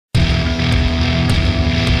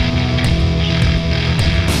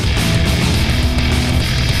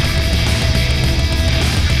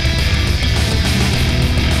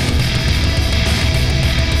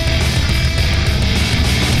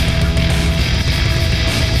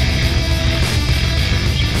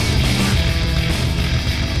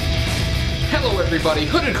everybody,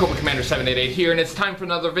 Hooded Cobra Commander 788 here, and it's time for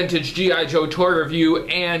another vintage G.I. Joe toy review,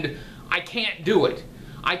 and I can't do it.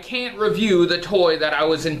 I can't review the toy that I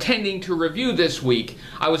was intending to review this week.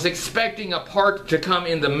 I was expecting a part to come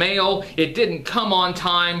in the mail. It didn't come on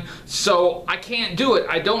time, so I can't do it.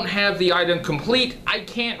 I don't have the item complete. I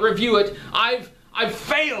can't review it. I've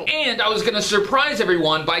failed! And I was going to surprise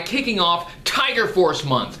everyone by kicking off Tiger Force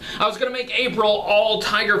month. I was going to make April all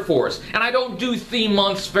Tiger Force, and I don't do theme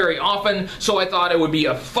months very often, so I thought it would be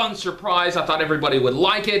a fun surprise. I thought everybody would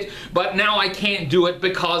like it, but now I can't do it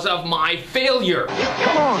because of my failure.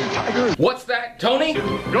 Come on, Tiger! What's that, Tony?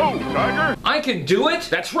 Go, Tiger! I can do it?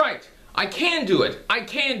 That's right. I can do it. I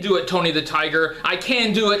can do it, Tony the Tiger. I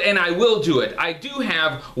can do it, and I will do it. I do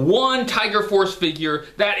have one Tiger Force figure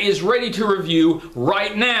that is ready to review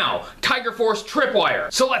right now. Tiger Force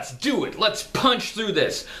Tripwire. So let's do it. Let's punch through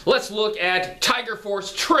this. Let's look at Tiger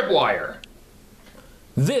Force Tripwire.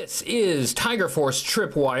 This is Tiger Force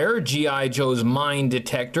Tripwire, G.I. Joe's mine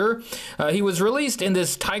detector. He was released in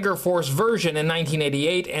this Tiger Force version in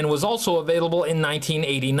 1988 and was also available in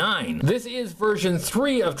 1989. This is version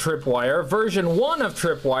 3 of Tripwire. Version 1 of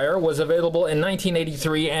Tripwire was available in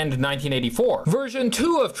 1983 and 1984. Version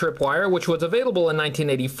 2 of Tripwire, which was available in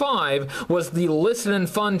 1985, was the Listen and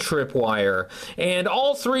Fun Tripwire. And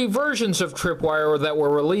all three versions of Tripwire that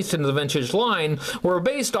were released in the vintage line were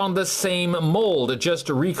based on the same mold, just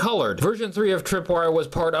recolored. Version 3 of Tripwire was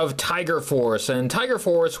part of Tiger Force, and Tiger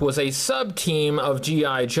Force was a sub-team of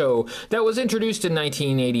G.I. Joe that was introduced in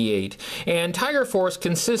 1988. And Tiger Force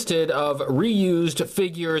consisted of reused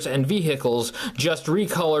figures and vehicles, just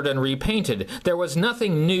recolored and repainted. There was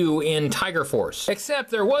nothing new in Tiger Force. Except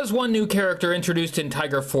there was one new character introduced in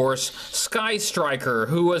Tiger Force, Sky Striker,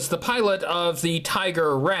 who was the pilot of the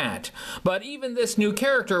Tiger Rat. But even this new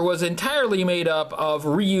character was entirely made up of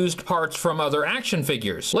reused parts from other action figures.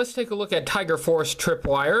 Let's take a look at Tiger Force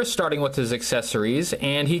Tripwire, starting with his accessories,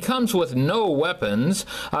 and he comes with no weapons.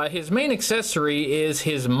 His main accessory is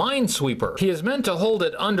his Minesweeper. He is meant to hold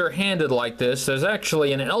it underhanded like this. There's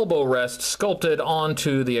actually an elbow rest sculpted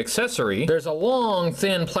onto the accessory. There's a long,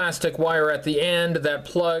 thin plastic wire at the end that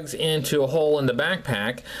plugs into a hole in the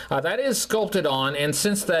backpack. That is sculpted on, and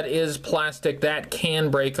since that is plastic, that can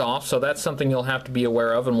break off, so that's something you'll have to be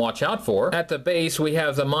aware of and watch out for. At the base, we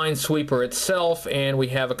have the Minesweeper itself, and we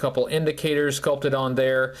have a couple indicators sculpted on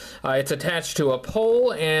there. It's attached to a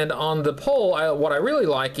pole, and on the pole, what I really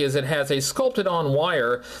like is it has a sculpted on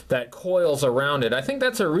wire that coils around it. I think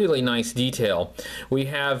that's a really nice detail. We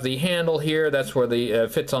have the handle here, that's where the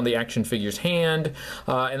fits on the action figure's hand,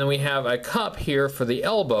 and then we have a cup here for the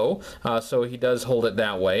elbow, so he does hold it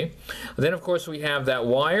that way. Then of course we have that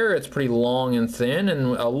wire. It's pretty long and thin,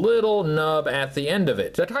 and a little nub at the end of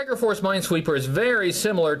it. The Tiger Force Minesweeper is very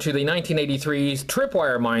similar to the 1983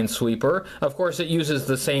 Tripwire Minesweeper. Of course, it uses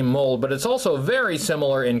the same mold, but it's also very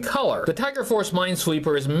similar in color. The Tiger Force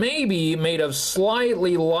Minesweeper is maybe made of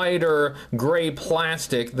slightly lighter gray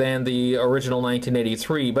plastic than the original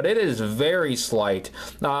 1983, but it is very slight.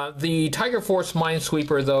 The Tiger Force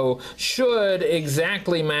Minesweeper, though, should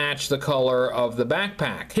exactly match the color of the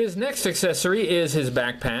backpack. His next accessory is his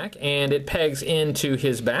backpack, and it pegs into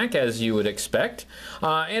his back, as you would expect.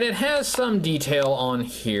 And it has some detail on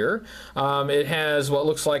here. It has what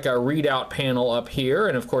looks like a readout panel up here,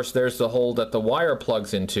 and of course there's the hole that the wire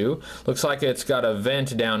plugs into. Looks like it's got a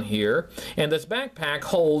vent down here, and this backpack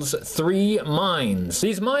holds 3 mines.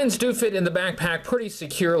 These mines do fit in the backpack pretty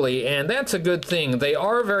securely, and that's a good thing. They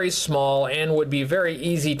are very small and would be very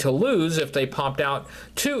easy to lose if they popped out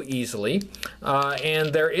too easily,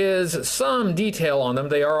 and there is some detail on them.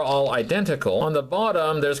 They are all identical. On the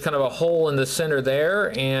bottom there's kind of a hole in the center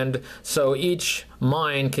there, and so each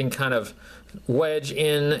mine can kind of wedge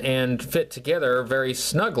in and fit together very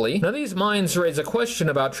snugly. Now these mines raise a question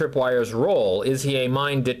about Tripwire's role. Is he a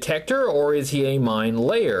mine detector or is he a mine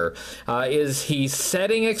layer? Is he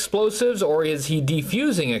setting explosives or is he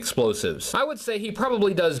defusing explosives? I would say he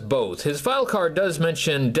probably does both. His file card does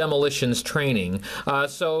mention demolitions training,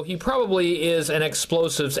 so he probably is an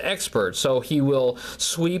explosives expert, so he will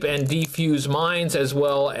sweep and defuse mines as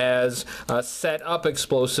well as set up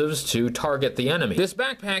explosives to target the enemy. This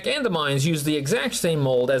backpack and the mines use the exact same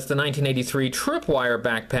mold as the 1983 Tripwire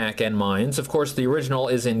backpack and mines. Of course, the original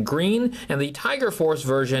is in green, and the Tiger Force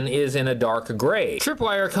version is in a dark gray.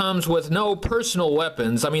 Tripwire comes with no personal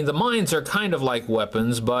weapons. I mean, the mines are kind of like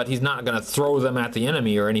weapons, but he's not going to throw them at the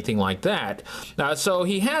enemy or anything like that. So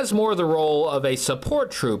he has more the role of a support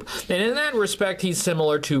troop, and in that respect, he's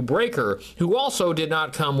similar to Breaker, who also did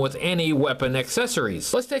not come with any weapon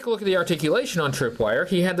accessories. Let's take a look at the articulation on Tripwire.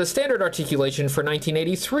 He had the standard articulation for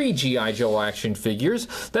 1983 G.I. Joe Hasbro action figures.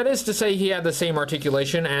 That is to say, he had the same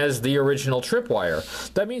articulation as the original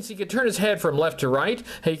Tripwire. That means he could turn his head from left to right.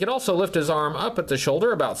 He could also lift his arm up at the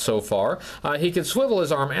shoulder about so far. He could swivel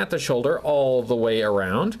his arm at the shoulder all the way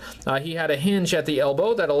around. He had a hinge at the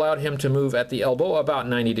elbow that allowed him to move at the elbow about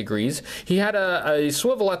 90 degrees. He had a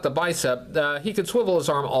swivel at the bicep. He could swivel his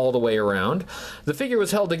arm all the way around. The figure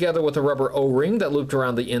was held together with a rubber O-ring that looped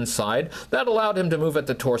around the inside. That allowed him to move at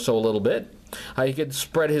the torso a little bit. He could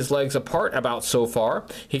spread his legs apart about so far.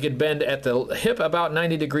 He could bend at the hip about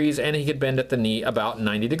 90 degrees, and he could bend at the knee about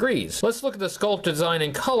 90 degrees. Let's look at the sculpt design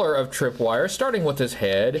and color of Tripwire, starting with his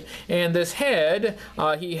head. And this head,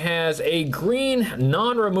 he has a green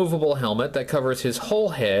non-removable helmet that covers his whole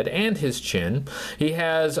head and his chin. He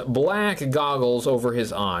has black goggles over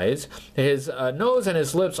his eyes. His nose and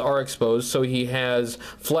his lips are exposed, so he has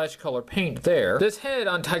flesh color paint there. This head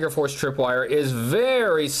on Tiger Force Tripwire is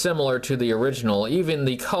very similar to the original. Even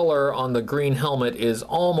the color on the green helmet is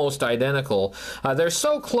almost identical. They're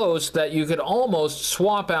so close that you could almost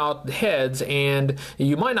swap out heads and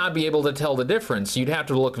you might not be able to tell the difference. You'd have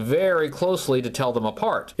to look very closely to tell them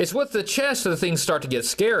apart. It's with the chest that things start to get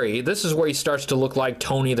scary. This is where he starts to look like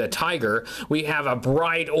Tony the Tiger. We have a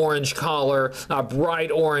bright orange collar, a bright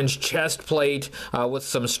orange chest plate with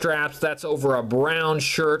some straps. That's over a brown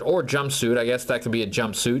shirt or jumpsuit. I guess that could be a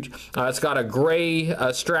jumpsuit. It's got a gray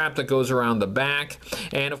strap that goes around the back,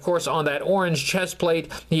 and of course on that orange chest plate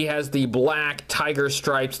he has the black tiger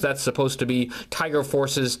stripes. That's supposed to be Tiger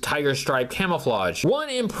Force's tiger stripe camouflage. One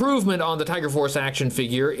improvement on the Tiger Force action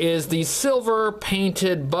figure is the silver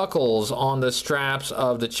painted buckles on the straps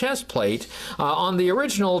of the chest plate. On the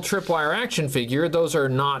original Tripwire action figure, those are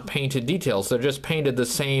not painted details. They're just painted the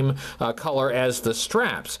same color as the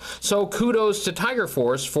straps. So kudos to Tiger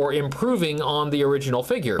Force for improving on the original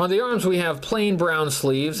figure. On the arms we have plain brown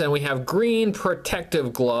sleeves, and we have green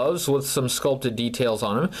protective gloves with some sculpted details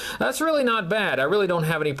on them. That's really not bad. I really don't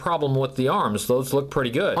have any problem with the arms. Those look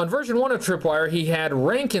pretty good. On version 1 of Tripwire, he had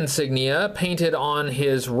rank insignia painted on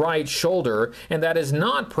his right shoulder, and that is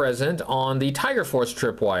not present on the Tiger Force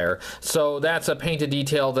Tripwire. So that's a painted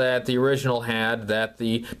detail that the original had that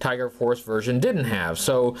the Tiger Force version didn't have.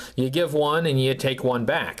 So you give one and you take one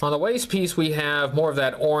back. On the waist piece, we have more of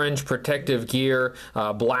that orange protective gear,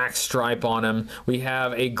 black stripe on him. We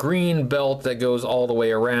have a green belt that goes all the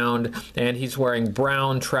way around, and he's wearing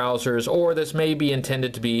brown trousers, or this may be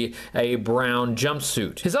intended to be a brown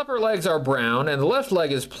jumpsuit. His upper legs are brown, and the left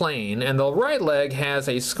leg is plain, and the right leg has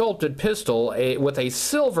a sculpted pistol with a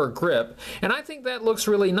silver grip, and I think that looks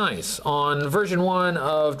really nice. On version 1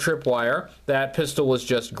 of Tripwire, that pistol was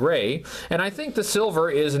just gray, and I think the silver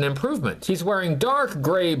is an improvement. He's wearing dark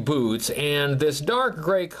gray boots, and this dark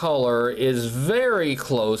gray color is very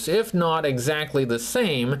close, if not exactly the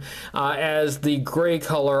same, as the gray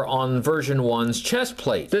color on version 1's chest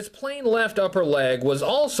plate. This plain left upper leg was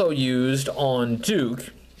also used on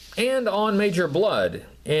Duke and on Major Blood.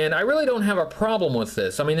 And I really don't have a problem with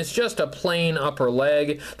this. I mean, it's just a plain upper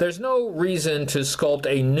leg. There's no reason to sculpt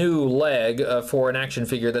a new leg for an action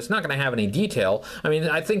figure that's not going to have any detail. I mean,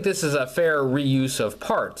 I think this is a fair reuse of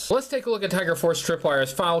parts. Let's take a look at Tiger Force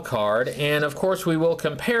Tripwire's file card, and of course we will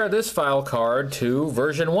compare this file card to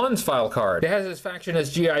version 1's file card. It has its faction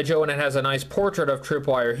as G.I. Joe, and it has a nice portrait of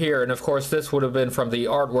Tripwire here, and of course this would have been from the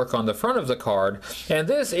artwork on the front of the card. And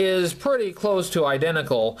this is pretty close to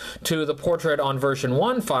identical to the portrait on version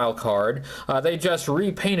 1 file card. They just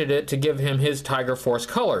repainted it to give him his Tiger Force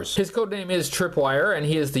colors. His codename is Tripwire, and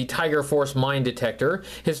he is the Tiger Force mine detector.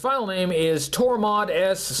 His file name is Tormod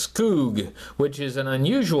S. Skoog, which is an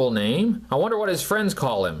unusual name. I wonder what his friends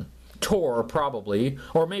call him. Tor, probably,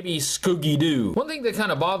 or maybe Scoogy Doo. One thing that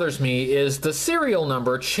kind of bothers me is the serial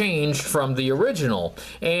number changed from the original.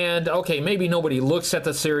 And okay, maybe nobody looks at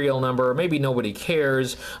the serial number, maybe nobody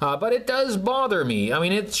cares, but it does bother me. I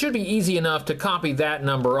mean, it should be easy enough to copy that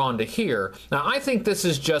number onto here. Now, I think this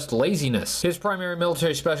is just laziness. His primary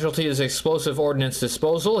military specialty is explosive ordnance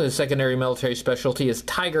disposal. His secondary military specialty is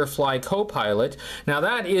Tiger Fly co-pilot. Now,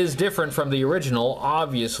 that is different from the original,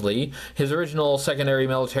 obviously. His original secondary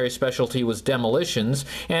military specialty was demolitions,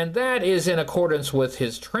 and that is in accordance with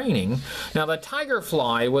his training. Now, the Tiger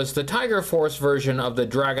Fly was the Tiger Force version of the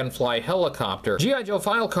Dragonfly helicopter. G.I. Joe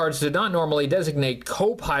file cards did not normally designate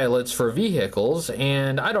co-pilots for vehicles,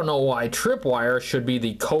 and I don't know why Tripwire should be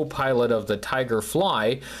the co-pilot of the Tiger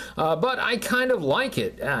Fly, but I kind of like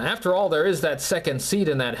it. After all, there is that second seat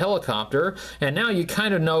in that helicopter, and now you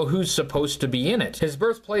kind of know who's supposed to be in it. His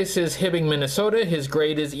birthplace is Hibbing, Minnesota. His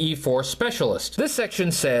grade is E4 Specialist. This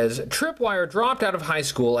section says, Tripwire dropped out of high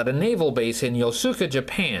school at a naval base in Yosuka,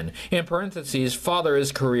 Japan, in parentheses, father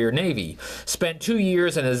is career Navy. Spent 2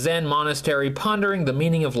 years in a Zen monastery pondering the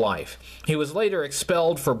meaning of life. He was later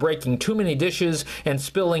expelled for breaking too many dishes and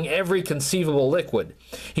spilling every conceivable liquid.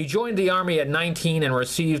 He joined the Army at 19 and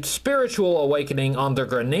received spiritual awakening on the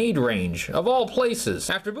grenade range, of all places.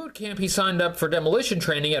 After boot camp, he signed up for demolition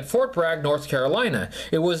training at Fort Bragg, North Carolina.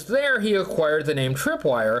 It was there he acquired the name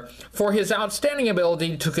Tripwire for his outstanding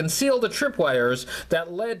ability to conceal the tripwires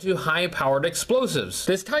that led to high-powered explosives.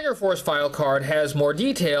 This Tiger Force file card has more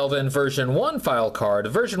detail than version 1 file card. The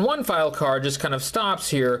version 1 file card just kind of stops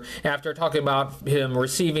here after talking about him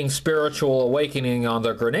receiving spiritual awakening on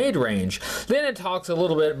the grenade range. Then it talks a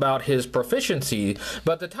little bit about his proficiency,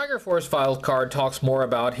 but the Tiger Force file card talks more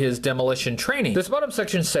about his demolition training. This bottom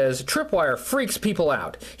section says, Tripwire freaks people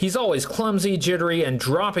out. He's always clumsy, jittery, and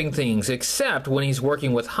dropping things, except when he's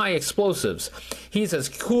working with high explosives. He's as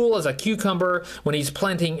cool as a cucumber when he's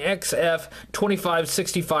planting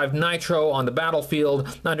XF2565 nitro on the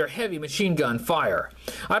battlefield under heavy machine gun fire.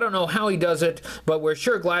 I don't know how he does it, but we're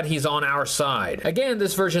sure glad he's on our side. Again,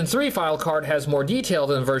 this version 3 file card has more detail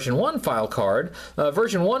than version 1 file card.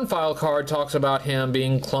 Version 1 file card talks about him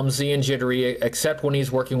being clumsy and jittery except when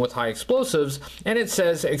he's working with high explosives, and it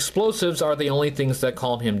says explosives are the only things that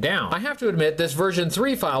calm him down. I have to admit this version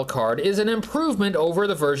 3 file card is an improvement over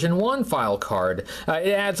the version 1 file card.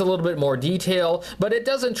 It adds a little bit more detail, but it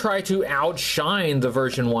doesn't try to outshine the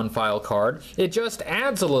version 1 file card. It just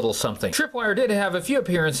adds a little something. Tripwire did have a few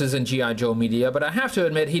appearances in G.I. Joe media, but I have to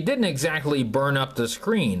admit he didn't exactly burn up the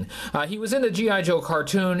screen. He was in the G.I. Joe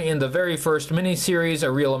cartoon in the very first miniseries,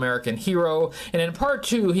 A Real American Hero, and in part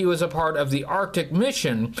 2 he was a part of the Arctic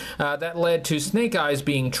mission that led to Snake Eyes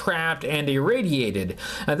being trapped and irradiated.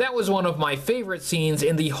 That was one of my favorite scenes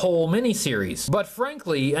in the whole miniseries. But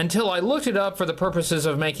frankly, until I looked it up for the purposes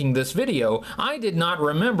of making this video, I did not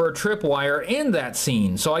remember Tripwire in that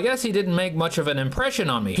scene, so I guess he didn't make much of an impression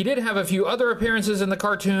on me. He did have a few other appearances in the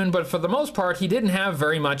cartoon, but for the most part he didn't have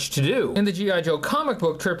very much to do. In the G.I. Joe comic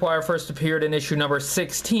book, Tripwire first appeared in issue number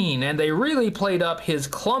 16, and they really played up his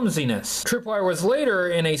clumsiness. Tripwire was later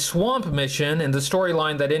in a swamp mission in the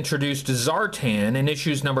storyline that introduced Zartan in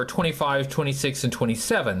issues number 25, 26, and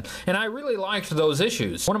 27, and I really liked those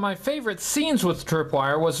issues. One of my favorite scenes with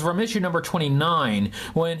Tripwire was from issue number 29,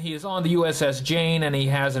 when he is on the USS Jane and he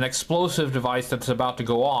has an explosive device that's about to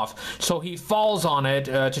go off, so he falls on it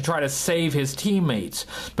to try to save his teammates.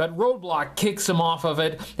 But Roadblock kicks him off of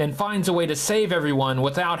it and finds a way to save everyone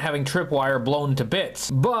without having Tripwire blown to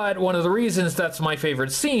bits. But one of the reasons that's my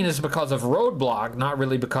favorite scene is because of Roadblock, not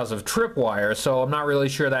really because of Tripwire, so I'm not really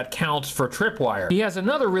sure that counts for Tripwire. He has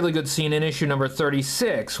another really good scene in issue number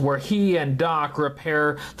 36 where he and Doc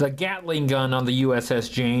repair the Gatling gun on the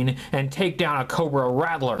USS Jane and take down a Cobra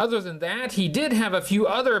Rattler. Other than that, he did have a few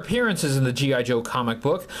other appearances in the G.I. Joe comic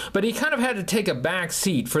book, but he kind of had to take a back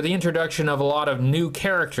seat for the introduction of a lot of new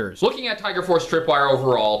characters. Looking at Tiger Force Tripwire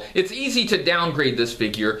overall, it's easy to downgrade this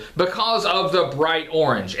figure because of the bright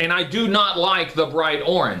orange, and I do not like the bright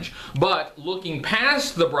orange. But looking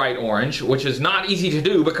past the bright orange, which is not easy to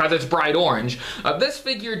do because it's bright orange, this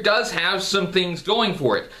figure does have some things going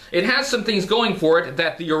for it. It has some things going for it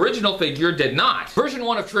that the original figure did not. Version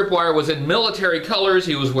 1 of Tripwire was in military colors.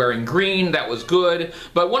 He was wearing green. That was good.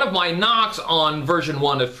 But one of my knocks on version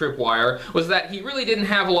 1 of Tripwire was that he really didn't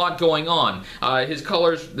have a lot going on. His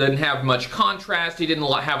colors didn't have much contrast. He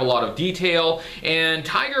didn't have a lot of detail. And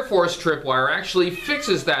Tiger Force Tripwire actually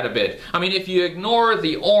fixes that a bit. I mean, if you ignore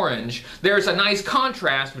the orange, there's a nice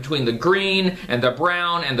contrast between the green and the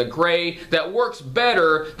brown and the gray that works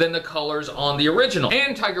better than the colors on the original.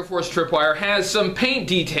 And Tiger Force Tripwire has some paint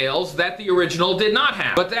details that the original did not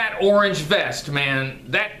have. But that orange vest, man,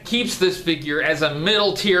 that keeps this figure as a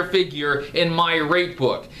middle tier figure in my rate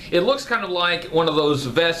book. It looks kind of like one of those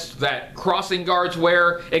vests that crossing guards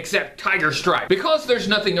wear, except tiger stripe. Because there's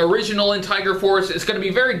nothing original in Tiger Force, it's going to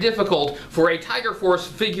be very difficult for a Tiger Force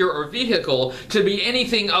figure or vehicle to be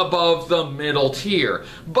anything above the middle tier.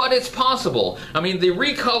 But it's possible. I mean, the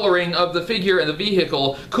recoloring of the figure and the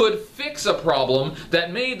vehicle could fix a problem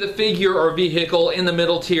that made the figure or vehicle in the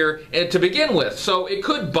middle tier to begin with, so it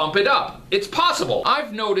could bump it up. It's possible.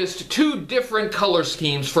 I've noticed two different color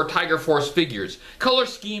schemes for Tiger Force figures. Color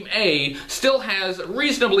scheme A still has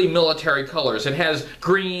reasonably military colors. It has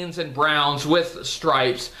greens and browns with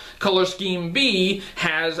stripes. Color scheme B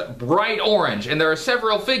has bright orange, and there are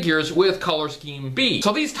several figures with color scheme B.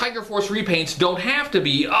 So these Tiger Force repaints don't have to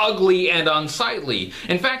be ugly and unsightly.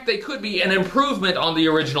 In fact, they could be an improvement on the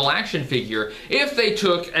original action figure if they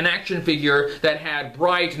took an action figure that had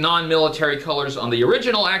bright non-military colors on the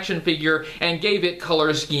original action figure Tiger and gave it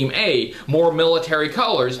color scheme A, more military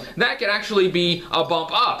colors, that could actually be a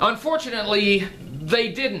bump up. Unfortunately,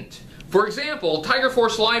 they didn't. For example, Tiger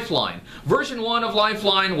Force Lifeline. Version 1 of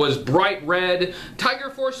Lifeline was bright red. Tiger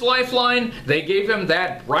Force Lifeline, they gave him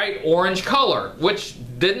that bright orange color, which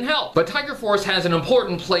didn't help. But Tiger Force has an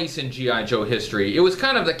important place in G.I. Joe history. It was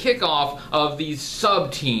kind of the kickoff of these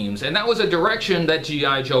sub-teams, and that was a direction that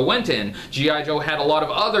G.I. Joe went in. G.I. Joe had a lot of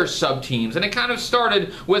other sub-teams, and it kind of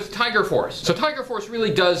started with Tiger Force. So Tiger Force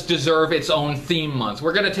really does deserve its own theme month.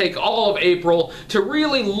 We're going to take all of April to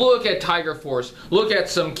really look at Tiger Force, look at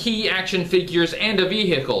some key action figures and a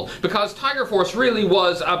vehicle, because Tiger Force really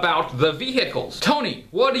was about the vehicles. Tony,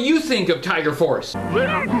 what do you think of Tiger Force?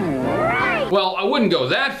 Well, I wouldn't go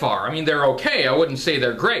that far. I mean, they're okay. I wouldn't say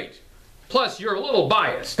they're great. Plus, you're a little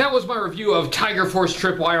biased. That was my review of Tiger Force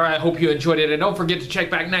Tripwire. I hope you enjoyed it, and don't forget to check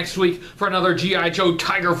back next week for another G.I. Joe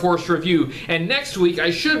Tiger Force review. And next week, I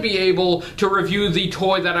should be able to review the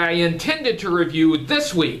toy that I intended to review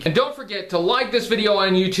this week. And don't forget to like this video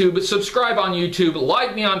on YouTube, subscribe on YouTube,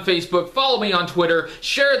 like me on Facebook, follow me on Twitter,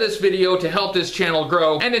 share this video to help this channel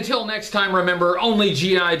grow. And until next time, remember, only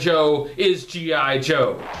G.I. Joe is G.I.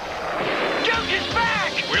 Joe.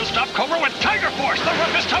 We'll stop Cobra with Tiger Force, the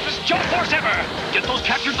roughest, toughest Joe Force ever. Get those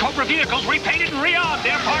captured Cobra vehicles repainted and re-armed.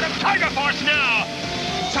 They're part of Tiger Force now.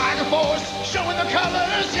 Tiger Force, showing the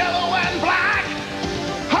colors, yellow and black.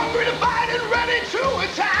 Hungry to fight and ready to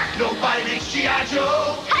attack. Nobody beats G.I.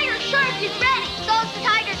 Joe. Tiger Shark is ready. So's the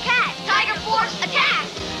Tiger Cat. Tiger Force, attack.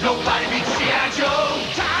 Nobody beats G.I. Joe.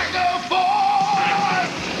 Tiger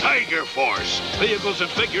Force. Tiger Force. Vehicles and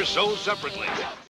figures sold separately.